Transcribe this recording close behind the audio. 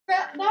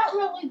That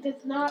really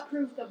does not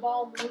prove the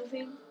ball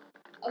moving.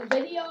 A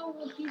video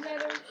would be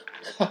better.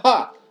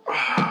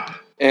 Haha.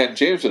 And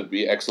James would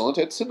be excellent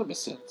at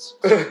CinemaSins.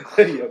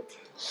 Yep.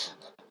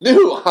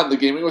 New on the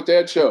Gaming with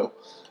Dad show.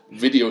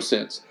 Video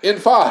Sense. In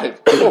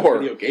 5, 4,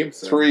 Video game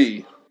sense.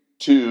 3,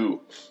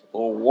 2,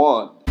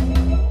 1.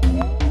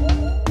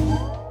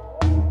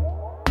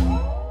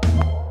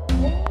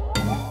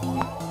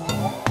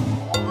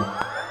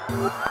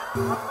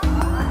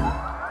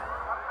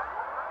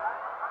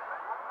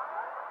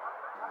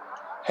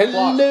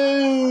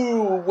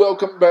 Hello!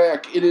 Welcome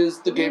back. It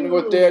is the Gaming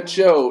with Dad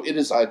show. It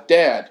is a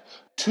dad.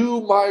 To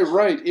my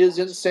right is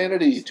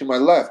Insanity. To my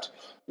left,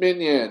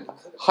 Minion.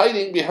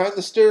 Hiding behind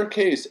the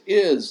staircase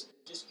is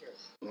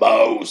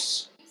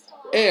Mouse.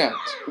 And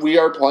we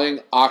are playing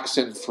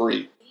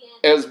OXENFREE.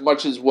 As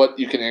much as what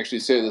you can actually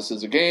say this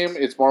is a game,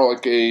 it's more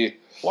like a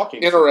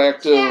Walking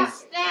interactive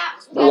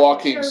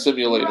walking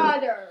simulator.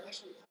 Brother.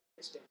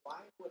 Why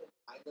would an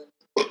island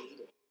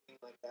need anything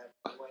like that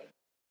anyway?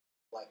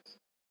 Like,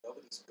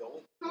 nobody's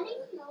going. How do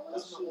you know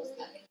what she was?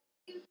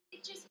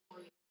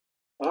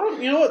 Oh,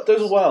 you know what?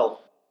 There's a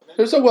well.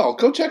 There's a well.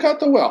 Go check out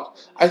the well.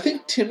 I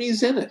think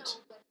Timmy's in it.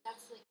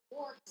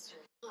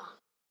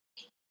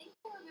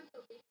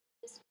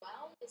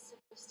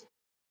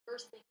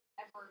 First thing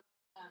ever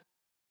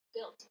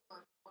built or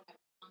whatever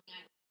on the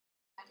island.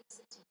 I can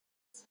sit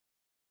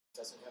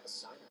Doesn't have a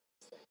sign or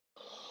anything.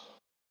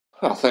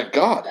 Oh, thank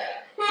God.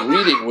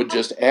 Reading would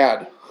just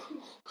add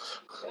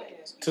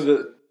To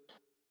the...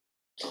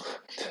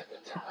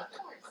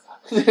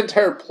 the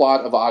entire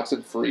plot of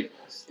OXENFREE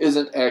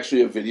isn't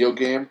actually a video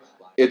game.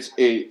 It's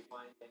a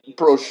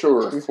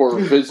brochure for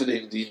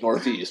visiting the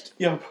Northeast.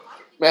 Yep.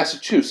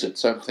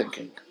 Massachusetts, I'm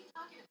thinking.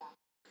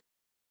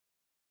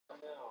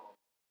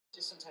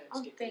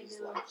 I'm thinking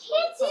of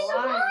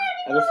I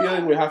have a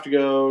feeling we have to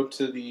go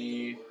to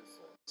the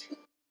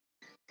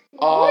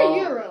or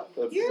Europe.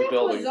 the Europe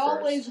building was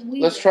always first.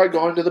 weird. Let's try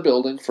going to the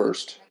building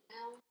first.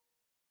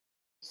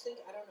 You think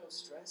I don't know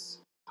stress?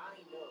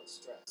 I know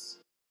stress.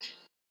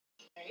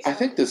 I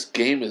think this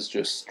game is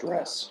just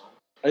stress.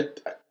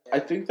 I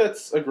think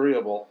that's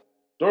agreeable.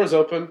 Doors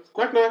open.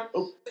 Knock knock.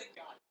 Oh. Thank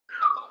God. I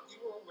thought you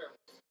were aware.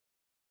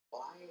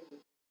 Why would you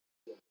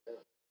be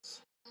aware?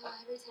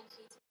 every 10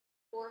 feet,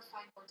 4 or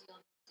 5 ordeal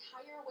the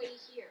entire way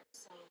here.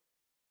 So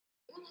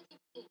you're like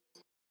a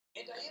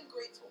And I am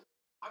grateful.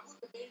 I would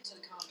have made it to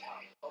the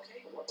compound,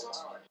 okay?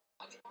 Trust me.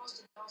 I get lost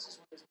in houses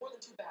where there's more than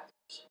 2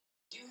 bathrooms.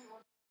 Do you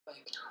have like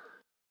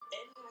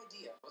any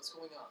idea what's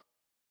going on?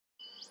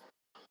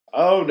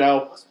 Oh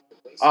no.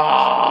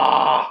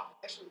 Ah.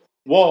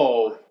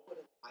 Whoa.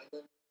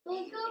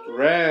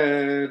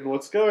 Ren,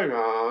 what's going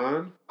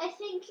on? I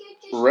think you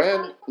just.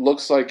 Ren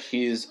looks like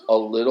he's a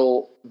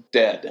little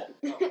dead.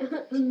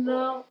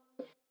 No.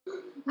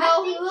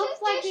 No, he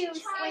looks like he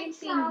was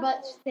sleeping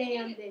but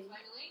standing.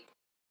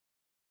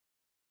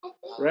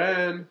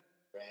 Ren.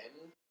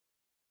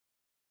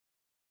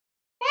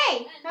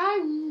 Hey,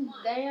 I'm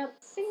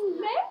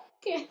dancing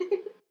naked.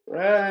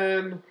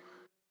 Ren.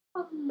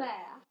 Come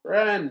back.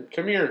 Ren,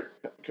 come here.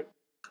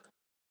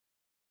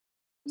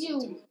 You.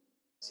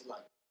 Is he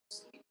like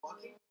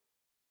sleepwalking?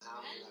 I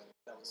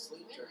fell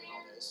asleep during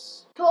all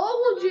this.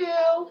 Told you.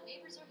 The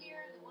neighbors are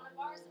here. They want to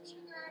borrow some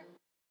sugar.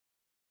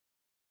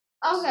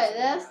 Okay,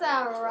 that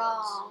sounds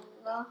wrong.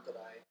 That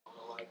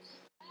I like.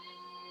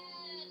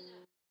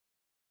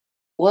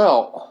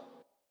 Well,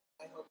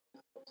 I hope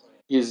you're playing.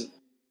 he's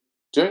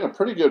doing a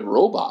pretty good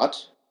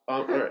robot.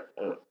 Alright,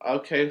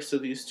 okay, so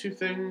these two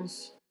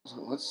things,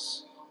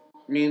 Let's.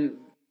 I mean,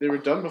 they were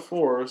done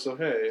before, so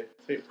hey,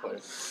 fate play.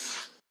 Remember,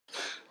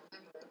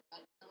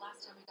 but the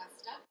last time we got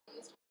stuck, we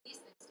used these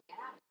things to get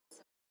out.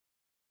 So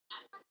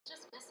I'm not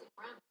just messing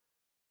around.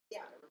 Yeah,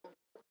 I remember.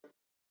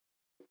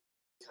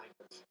 Kind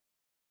of.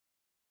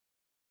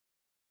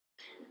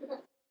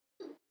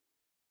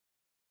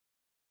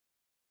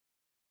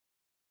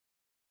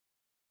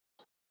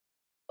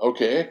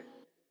 Okay.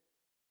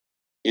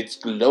 It's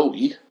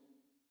glowy.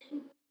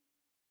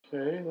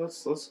 Okay,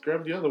 let's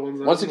grab the other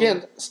ones. Once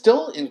again,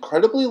 still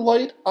incredibly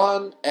light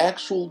on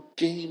actual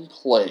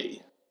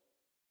gameplay.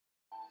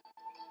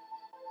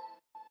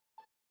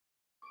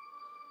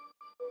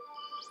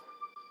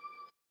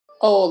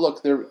 Oh,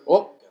 look, there.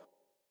 Oh,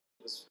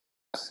 Was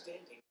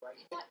standing right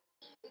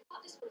We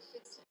thought this would have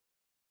fixed it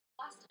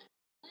last time.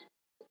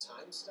 the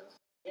time stuff.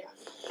 Yeah,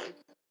 I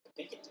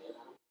think it did.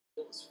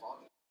 It was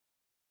foggy.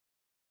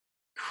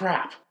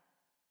 crap.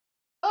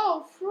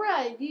 Oh,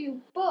 Fred,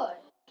 you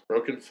butt.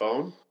 Broken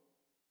phone?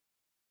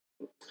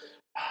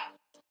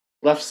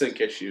 Left sync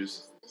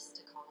issues. This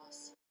to call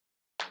us.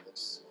 It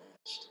looks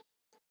smashed.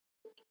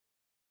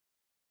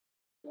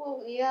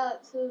 Well, yeah,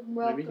 it's a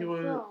broken Maybe he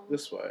went phone.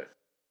 this way.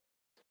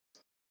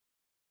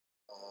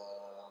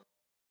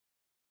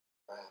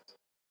 Crap.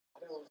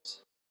 I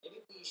don't.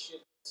 Maybe we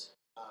should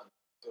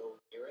go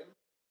near him.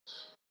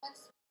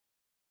 What's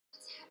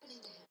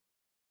happening to him?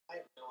 I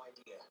have no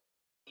idea.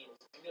 I mean,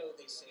 I know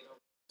they say don't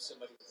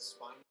somebody with a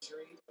spine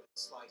injury, but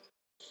it's like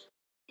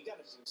you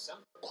gotta do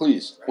something.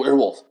 please, right?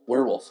 werewolf,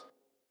 werewolf.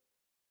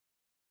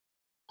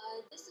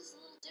 said this is a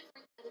little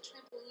different than a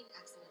trampoline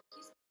accident.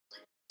 He's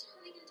like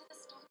turning into the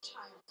Star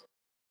Child.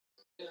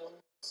 No,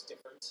 it's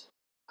different.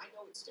 I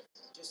know it's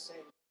different. I'm just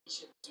saying we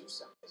should do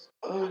something.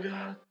 Oh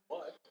god.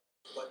 What?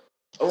 But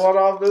I want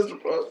off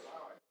Mr. Bones.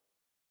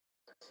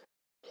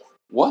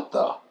 What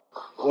the?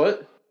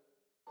 What?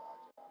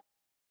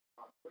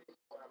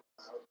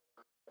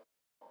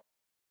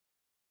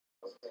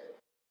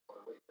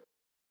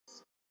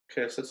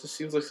 Okay, so this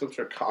seems like some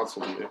sort of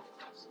console meeting.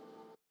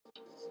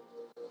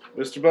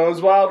 Mr.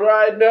 Bones Wild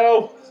Ride,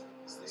 no!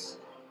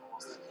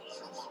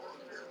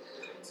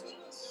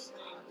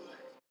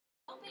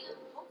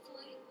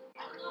 Hopefully,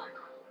 I don't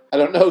know. I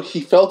don't know.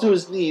 He fell to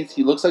his knees.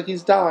 He looks like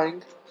he's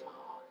dying.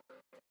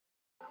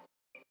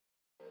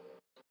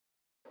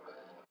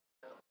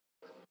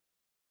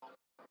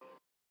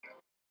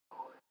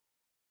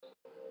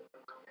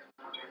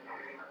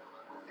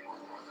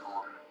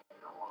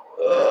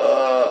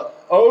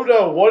 Oh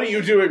no, what are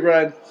you doing,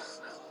 Ren?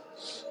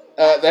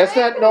 That's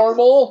not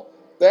normal.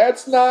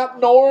 That's not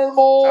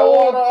normal. I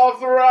want off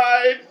the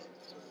ride!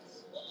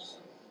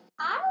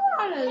 I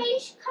want to.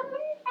 He's coming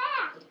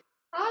back.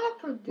 I want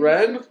to produce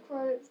Ren?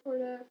 credit for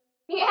that.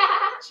 Yeah,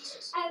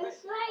 I was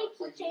right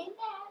to say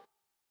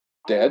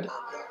that. Dead?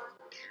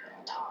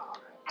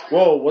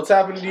 Whoa, what's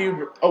happened to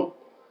you? Oh,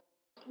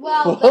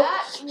 Well,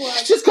 that was.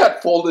 She just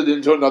got folded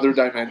into another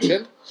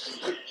dimension.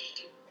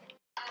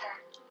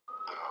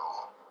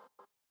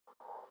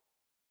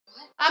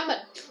 I'm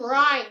a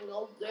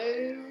triangle,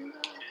 dude.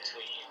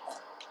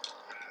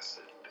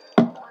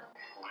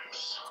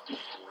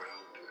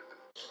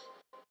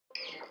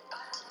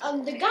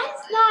 The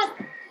guy's not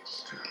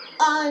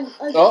on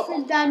a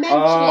different dimension.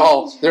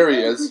 Oh, there he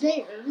is.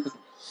 There.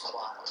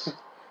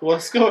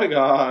 what's going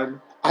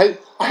on? I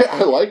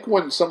like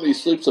when somebody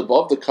sleeps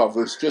above the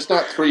covers, just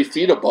not 3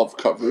 feet above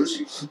covers.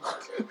 We're stuck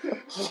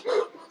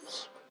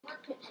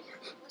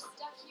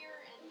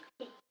here and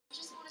we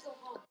just want to go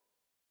home.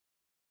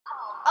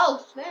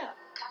 Oh, snap.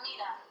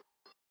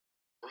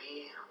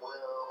 We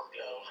will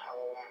go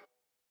home,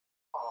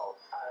 all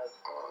 5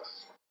 of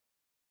us.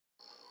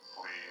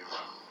 Leave.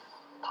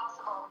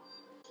 Possible.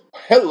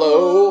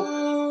 Hello.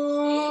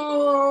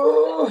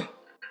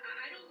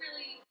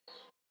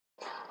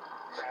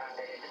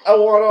 I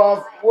want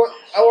off. What?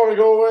 I want to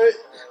go away.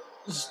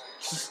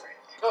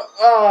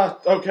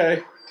 Okay.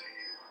 Little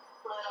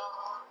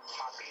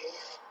puppy.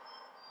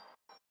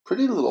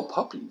 Pretty little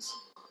puppies.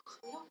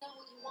 We don't know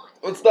what you want.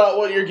 That's not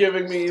what you're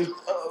giving me. What do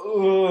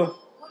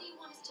you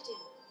want us to do?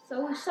 So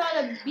we saw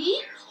the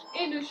beach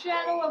in the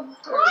shadow of the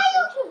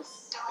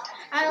person.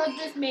 I know what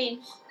this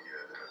means.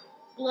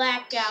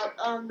 Blackout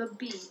on the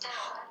beach.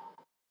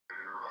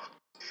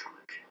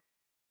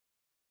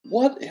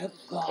 What in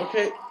the...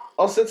 Okay,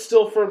 I'll sit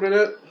still for a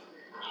minute.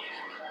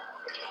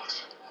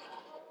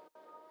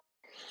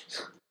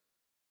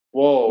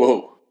 Whoa.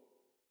 Whoa.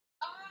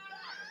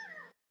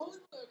 Holy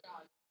Mother of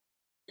God.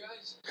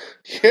 Guys,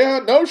 Yeah,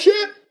 no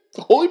shit.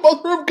 Holy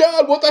Mother of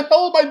God, what the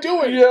hell am I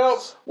doing? Yeah,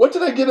 What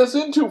did I get us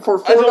into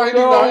for I don't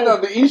 $4.99 know.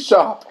 on the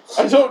eShop?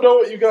 I don't know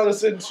what you got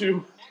us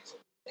into.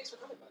 thanks for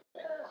coming, by the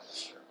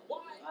way. Why?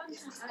 I'm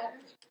tired.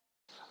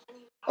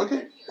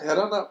 Okay, head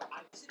on up.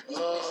 I visited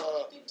this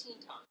place 15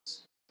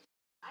 times.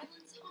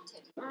 Island's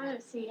haunted. I want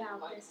to see how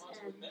this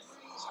ends.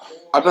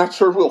 I'm not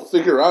sure we'll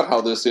figure out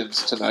how this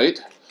ends tonight.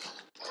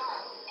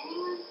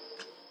 Anyone?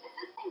 Is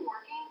this thing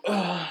working?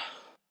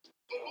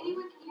 If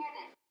anyone can hear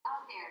this,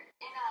 out there,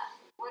 in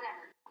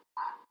whatever.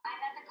 I'm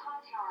at the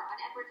com tower on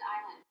Edwards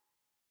Island.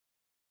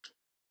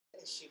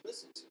 Hey, she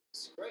listened to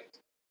us. Great.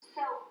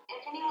 So,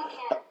 if anyone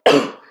can,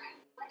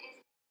 what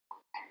is?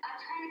 I'm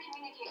trying to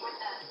communicate with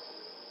them.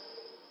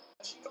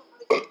 Does she know how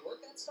to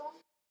work that stuff?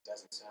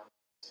 Doesn't sound.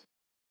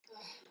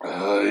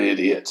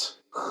 Idiot.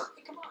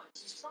 Hey, come on,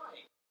 she's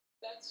trying.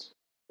 That's,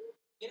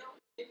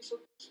 maybe she'll.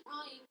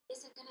 Trying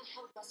isn't going to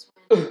help us,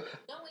 Ren.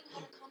 Knowing how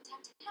to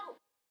contact help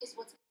is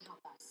what's going to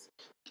help us.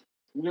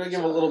 I'm gonna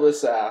give a little bit of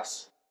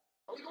sass.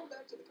 Are we going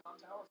back to the com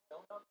tower for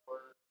Donut, or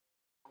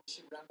we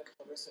should round up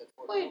Clarissa at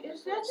Fort Wait, Knox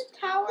is that first? the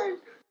tower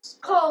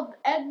called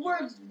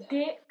Edward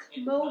Dick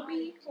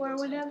Moby or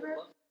whatever?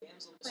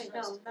 Wait,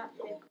 no, not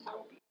Dick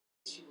Moby.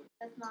 She would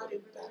That's not put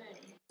even it the that name.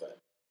 way, but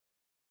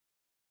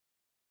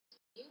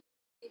You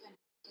even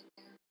get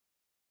there.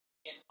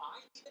 and I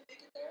even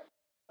make it there.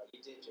 But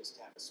you did just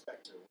have a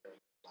specter wearing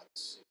like a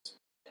suit,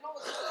 and all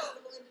of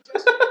a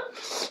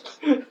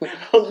sudden,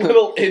 A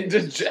little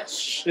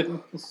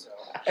indigestion. so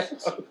I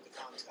should see what the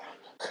com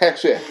tower.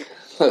 Actually,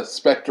 the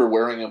Spectre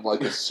wearing him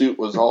like a suit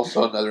was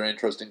also another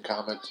interesting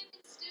comment.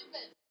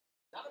 Stupid.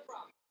 Not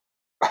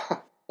a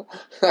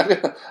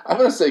problem. I'm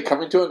gonna say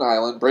coming to an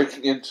island,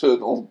 breaking into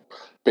an old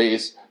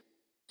base,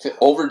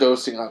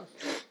 overdosing on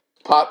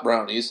pot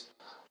brownies.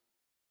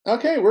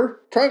 Okay, we're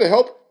trying to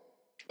help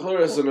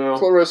Clarissa, now.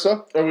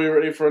 Clarissa. Are we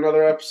ready for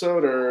another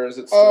episode, or is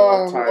it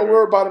still time?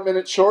 We're about a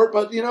minute short,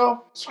 but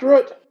screw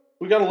it.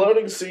 We got a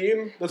loading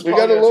scene. That's We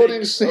probably got a gonna loading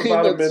take scene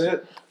about a that's-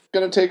 minute.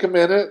 Gonna take a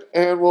minute,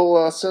 and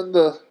we'll send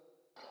the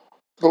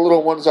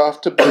little ones off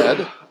to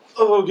bed.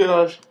 Oh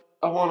gosh,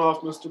 I want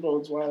off Mr.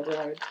 Bones Wild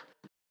Ride.